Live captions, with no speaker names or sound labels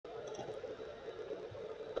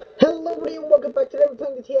Hello everybody and welcome back. Today we're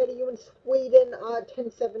playing the TIDU in Sweden,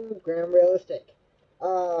 10-7 Grand Realistic.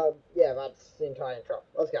 Yeah, that's the entire intro.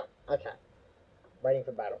 Let's go. Okay. Waiting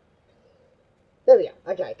for battle. There we go.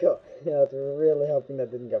 Okay, cool. Yeah, I was really hoping that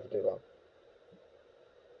didn't go for too long.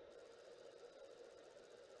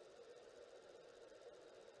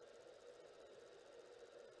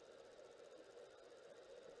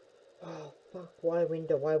 Oh, fuck. Why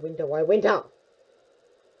winter? Why winter? Why winter?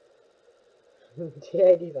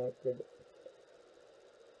 TIDs aren't good.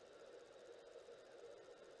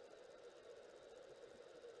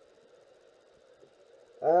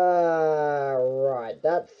 Right.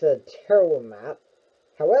 That's a terrible map.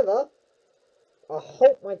 However, I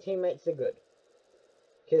hope my teammates are good.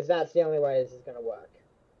 Because that's the only way this is going to work.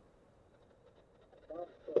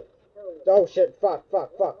 Oh shit, fuck.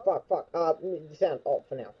 Sound off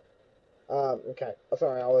for now. Okay.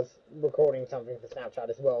 Sorry, I was recording something for Snapchat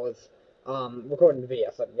as well as, recording the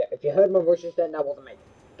video. So, yeah, if you heard my voice just then, that wasn't me.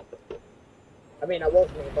 I mean, I was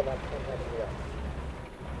me, but that's not the video.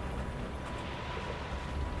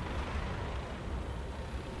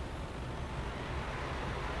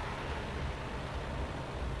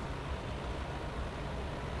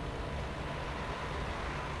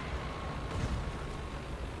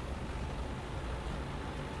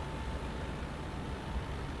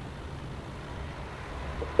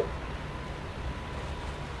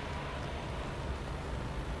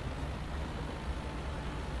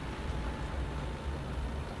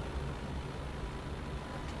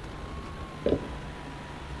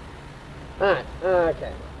 Alright,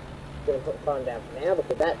 okay. Gonna put the phone down for now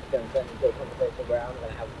because that's gonna turn into a conversation where I'm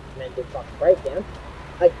gonna have a mental fucking breakdown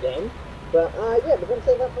again. But yeah, we're gonna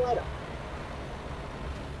save that for later.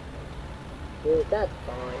 Dude, that's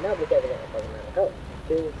fine. Nobody's ever gonna fucking matter. Oh,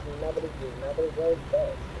 dude, nobody goes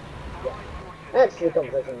first. Yeah. That's the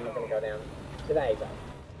conversation I'm not gonna go down today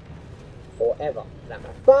though. Or ever. That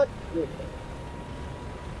matter. Fuck you.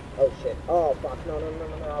 Oh shit. Oh fuck.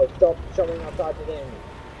 No. Stop showing outside to the enemy.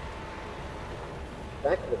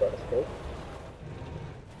 That could have got us killed.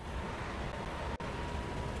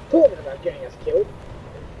 Talking about getting us killed.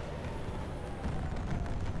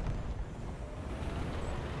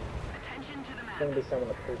 There's gonna be someone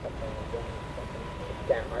to pull something on the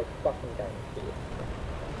damn, I fucking don't see it.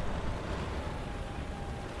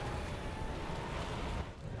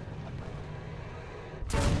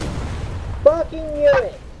 Fucking knew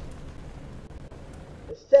it!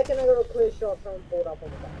 The second I got a clear shot, someone pulled up on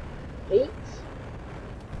the back. Heat?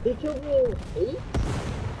 He killed me in heat?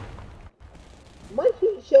 My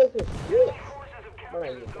heat shells are shit when I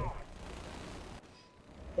use them.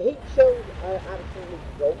 The heat shells are absolutely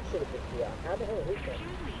dog shit this year. How the hell is that?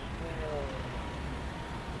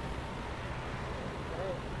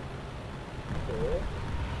 Cool.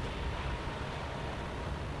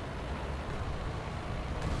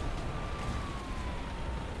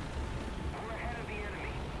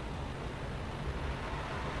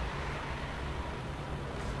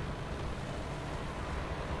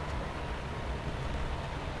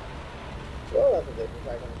 Well, that's a different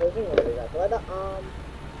conversation. We'll do that later.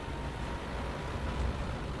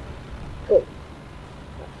 Cool.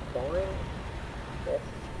 That's fine. Yes.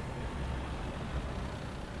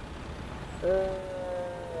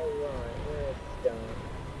 Right, that's done.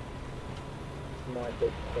 My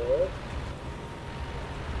big curve.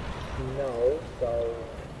 Snow, so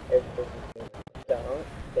everything's done.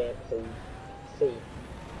 Fancy. See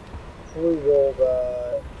through all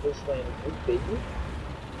the bushland would be.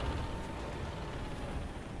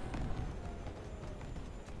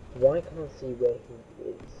 Why can't I see where he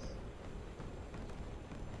is?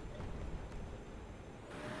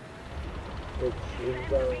 Which is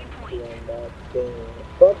going to end up being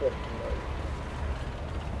a problem for me.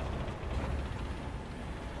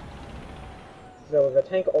 So there's a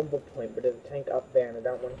tank on the point, but there's a tank up there, and I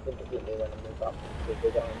don't want him to hit me when I move up because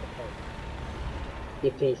we're going on the point.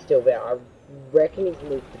 If he's still there, I reckon he's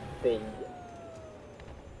moved to B.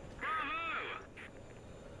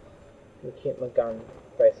 You keep my gun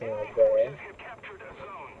facing over there.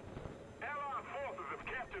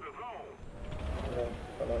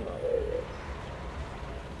 I don't know where it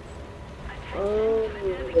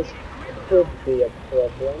is. This could be a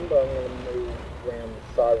problem, but I'm gonna move around the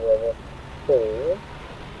side of the floor.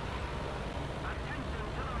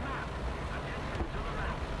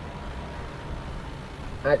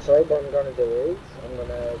 Actually, what I'm gonna do is, I'm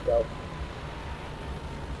gonna go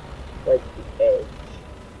right to the edge.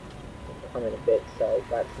 Come in a bit, so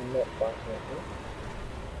that's not quite happening.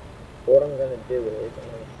 What I'm going to do is, I'm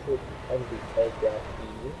going to sit on the edge out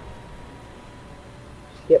here.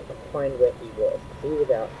 Just get behind where he was. He was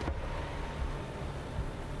out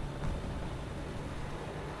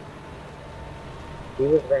He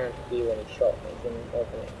was around here when he shot me,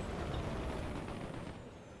 wasn't he?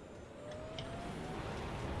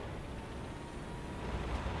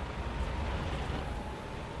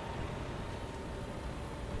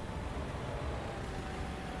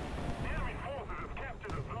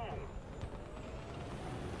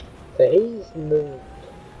 So he's moved.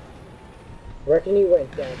 Reckon he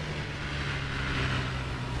went down.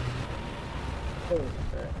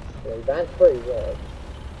 Actually, that's where he was.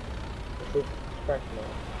 This is track mark.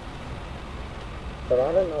 But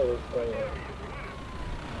I don't know what's going on.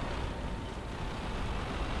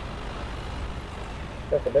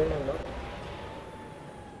 Look, I don't know much.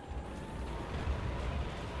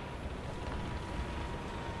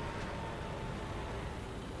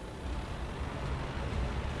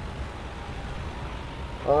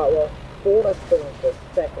 Alright, well, thought I still went for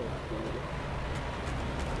second speed.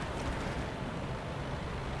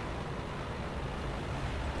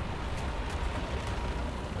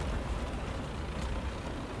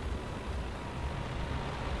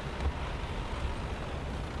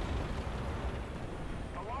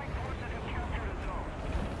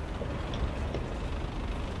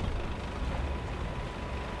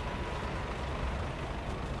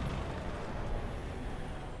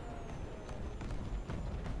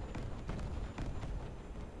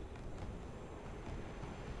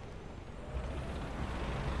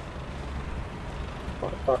 Oh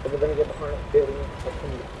fuck, we're gonna get behind a building up in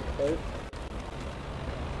the point.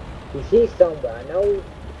 He's here somewhere, I know he's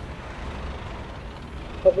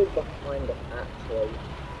probably behind it actually.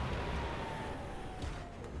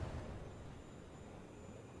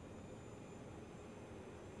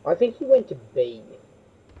 I think he went to B.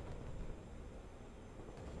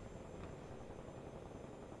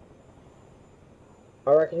 I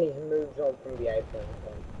reckon he's moved on from the A point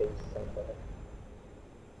on B somewhere.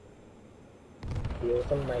 He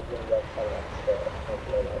also might be in red color upstairs.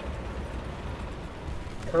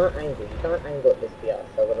 Can't angle, you can't angle at this VR,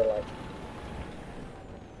 so I gotta like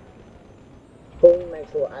pull and make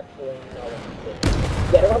sure absolutely no one can see.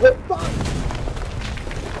 Get off it! Fuck!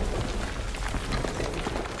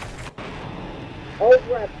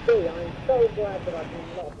 Over at B, I'm so glad that I can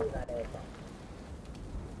not do that aircraft.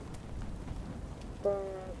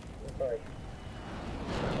 I'm sorry.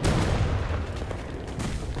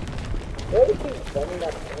 What if he's bombing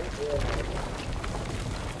that point?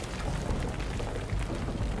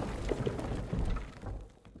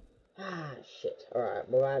 Ah, shit. Alright,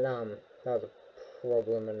 well that was a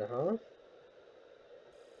problem and a half.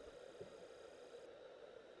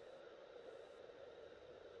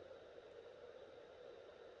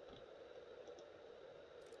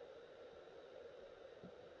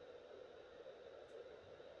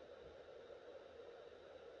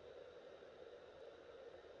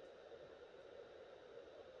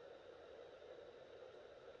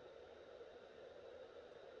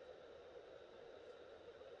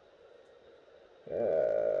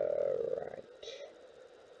 Right.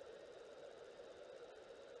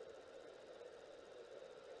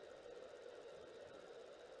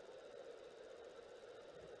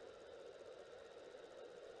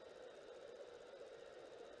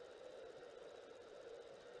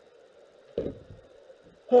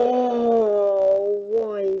 Oh,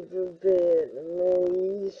 wait a bit,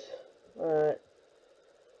 please. Alright.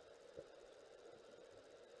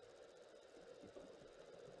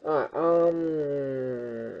 Alright,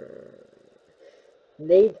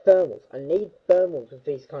 need thermals. I need thermals with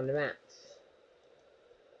these kind of mats.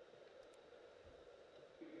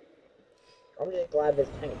 I'm just glad this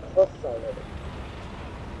tank costs already.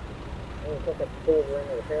 I mean, it costs like 4 grand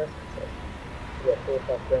of repair expenses. Yeah, 4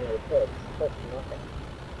 plus grand of repairs. It costs nothing.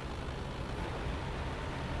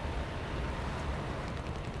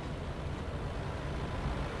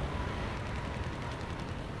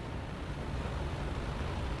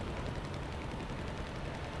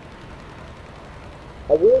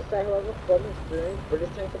 I will say, however, from experience, British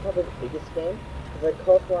tanks are probably the biggest scam, because they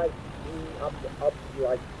cost like up to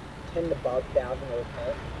like 10 to above thousand a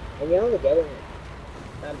repair, and you're only getting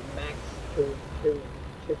max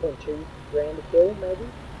 2.2 grand a kill, maybe.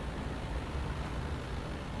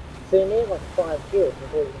 So you need like 5 kills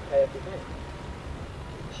before you can pay off your tank.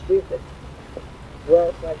 Stupid.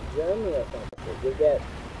 Whereas like Germany or something, you get,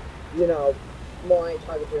 you know, my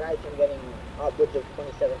Tiger 2H, I'm getting upwards of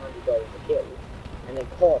 $2,700 a kill. And it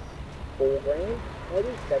costs 4 grand, maybe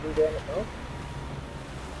 7 grand a month.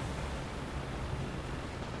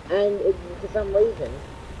 And for some reason,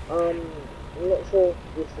 I'm not sure if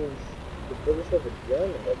this is the British or the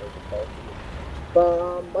German that there's a fault,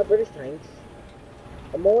 but my British tanks,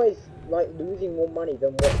 I'm always like losing more money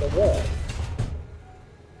than what they're worth.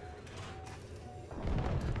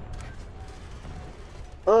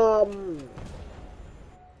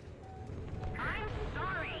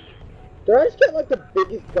 Did I just get like the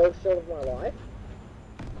biggest ghost shot of my life?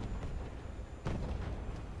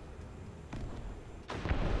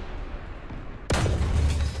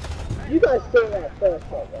 You guys saw that first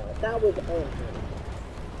shot, right? That was on me.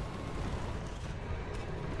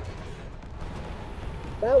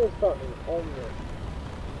 That was fucking on me.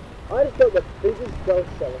 I just got the biggest ghost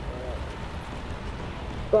shot of my life.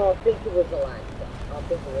 But I think it was the last shot. I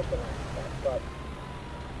think it was the last shot, but...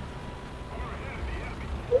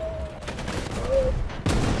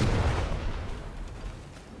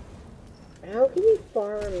 How can you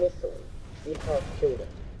fire a missile if I've killed it?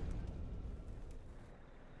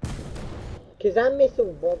 Because that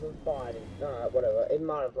missile wasn't fired, whatever, it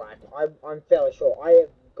might have lagged. I'm fairly sure. I have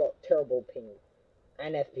got terrible ping,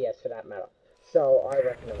 and FPS for that matter. So I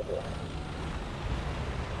reckon it was lagged.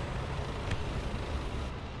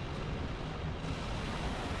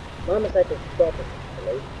 My mistake was stopping,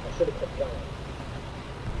 actually. I should have kept going.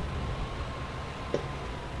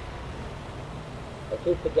 I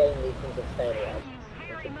keep forgetting these things are stabilized.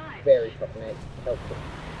 It's very fucking helpful.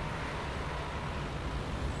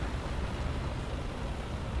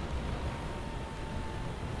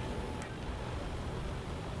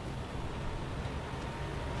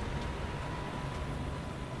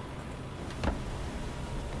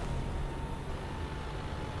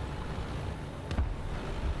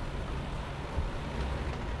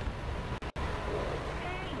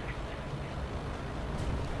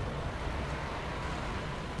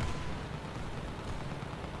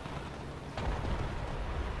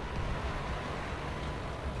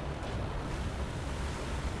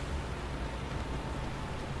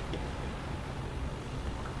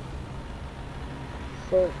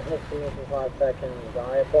 Texting me for 5 seconds.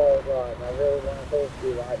 I apologize. I really want to talk to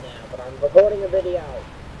you right now, but I'm recording a video.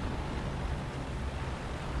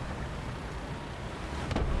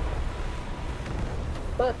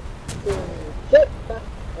 Fuck shit! Fuck!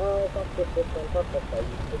 Oh, fuck this one. Fuck this one.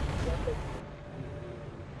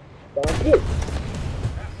 Fuck you!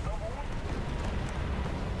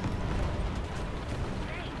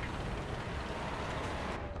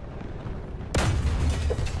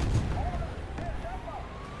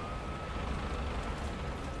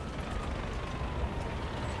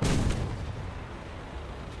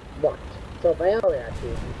 Right, so they are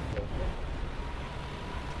actually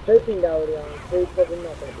hoping they will be on, they're probably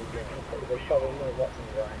not going to be doing it, because they're probably not watching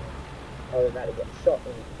right now. Oh, they're about to get shot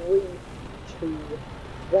in 3, 2,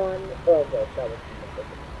 1, oh god, that was the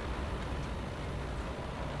mistake.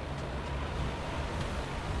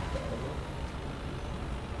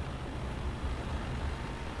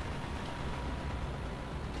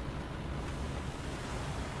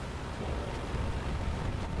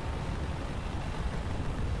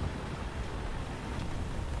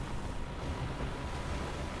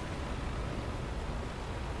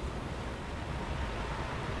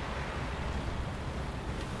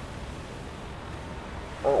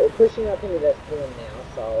 We're pushing up into this storm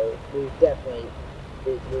now, so we've definitely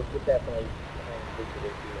we definitely we could do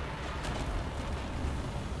it.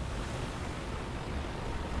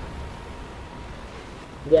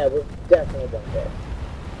 Yeah, we've definitely done this.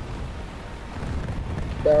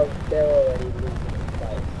 They're already losing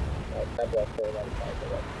fight. I've lost already fight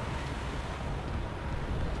already.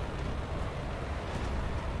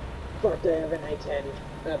 Fuck, they have an A10.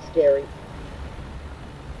 That's scary.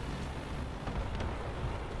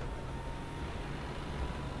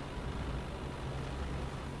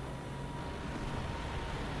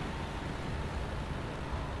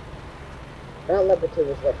 That level 2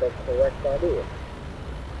 was like the correct idea.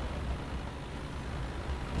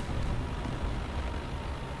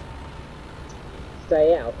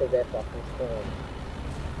 Stay out of their fucking storm.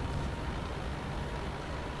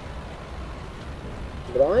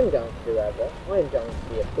 But I'm going to do over. I'm going to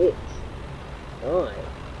be a bitch.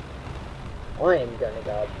 I am going to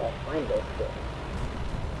go behind this storm.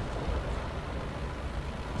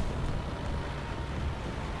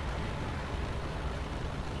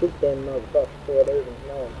 Shoot them motherfuckers before they even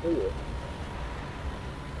know I'm here.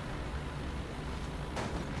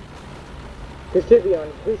 Because to be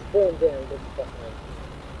honest, we spawn down this fucking...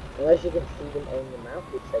 Unless you can see them on the map,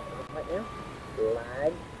 which they can't right now.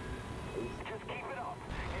 Lag.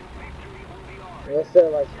 Unless they're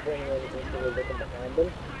like spawning in instantly looking behind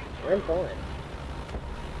them. I'm fine.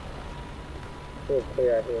 Feel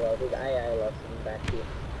clear out here, there's AA lesson back here.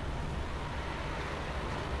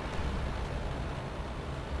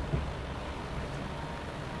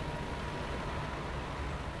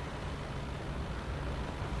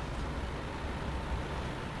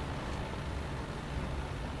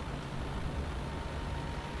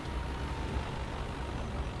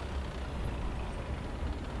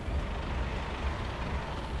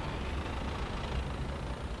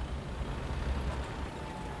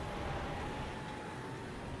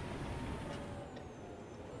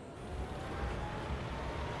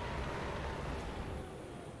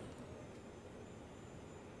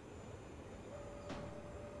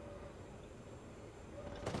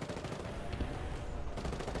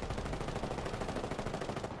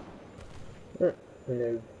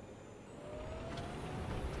 No.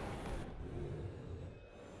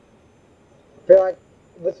 I feel like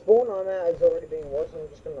the spawn I'm at is already being watched, I'm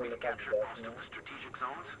just gonna look up the now.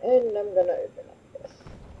 And I'm gonna open up this.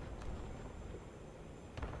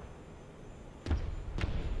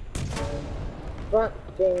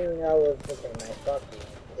 Fucking, I was looking at my fucking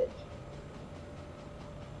bitch.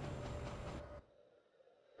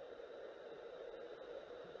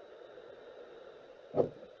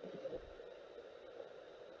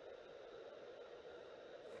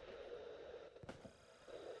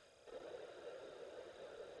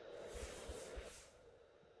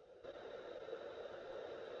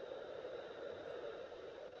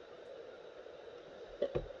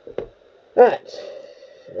 Alright.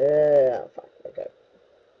 Fuck, okay.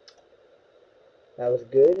 That was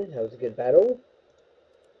good. That was a good battle.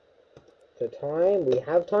 So we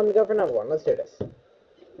have time to go for another one. Let's do this.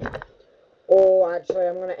 Or actually,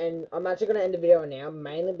 I'm actually gonna end the video now,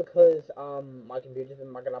 mainly because, my computer's been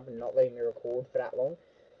mucking up and not letting me record for that long.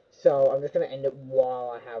 So, I'm just gonna end it while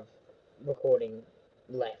I have recording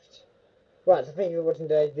left. Right, so thank you for watching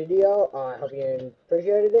today's video. I hope you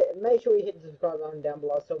appreciated it. Make sure you hit the subscribe button down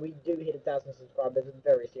below so we do hit 1,000 subscribers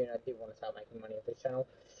very soon. I do want to start making money off this channel.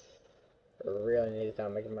 I really need to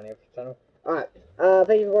start making money off this channel. Alright,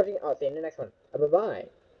 thank you for watching. I'll see you in the next one. Bye-bye.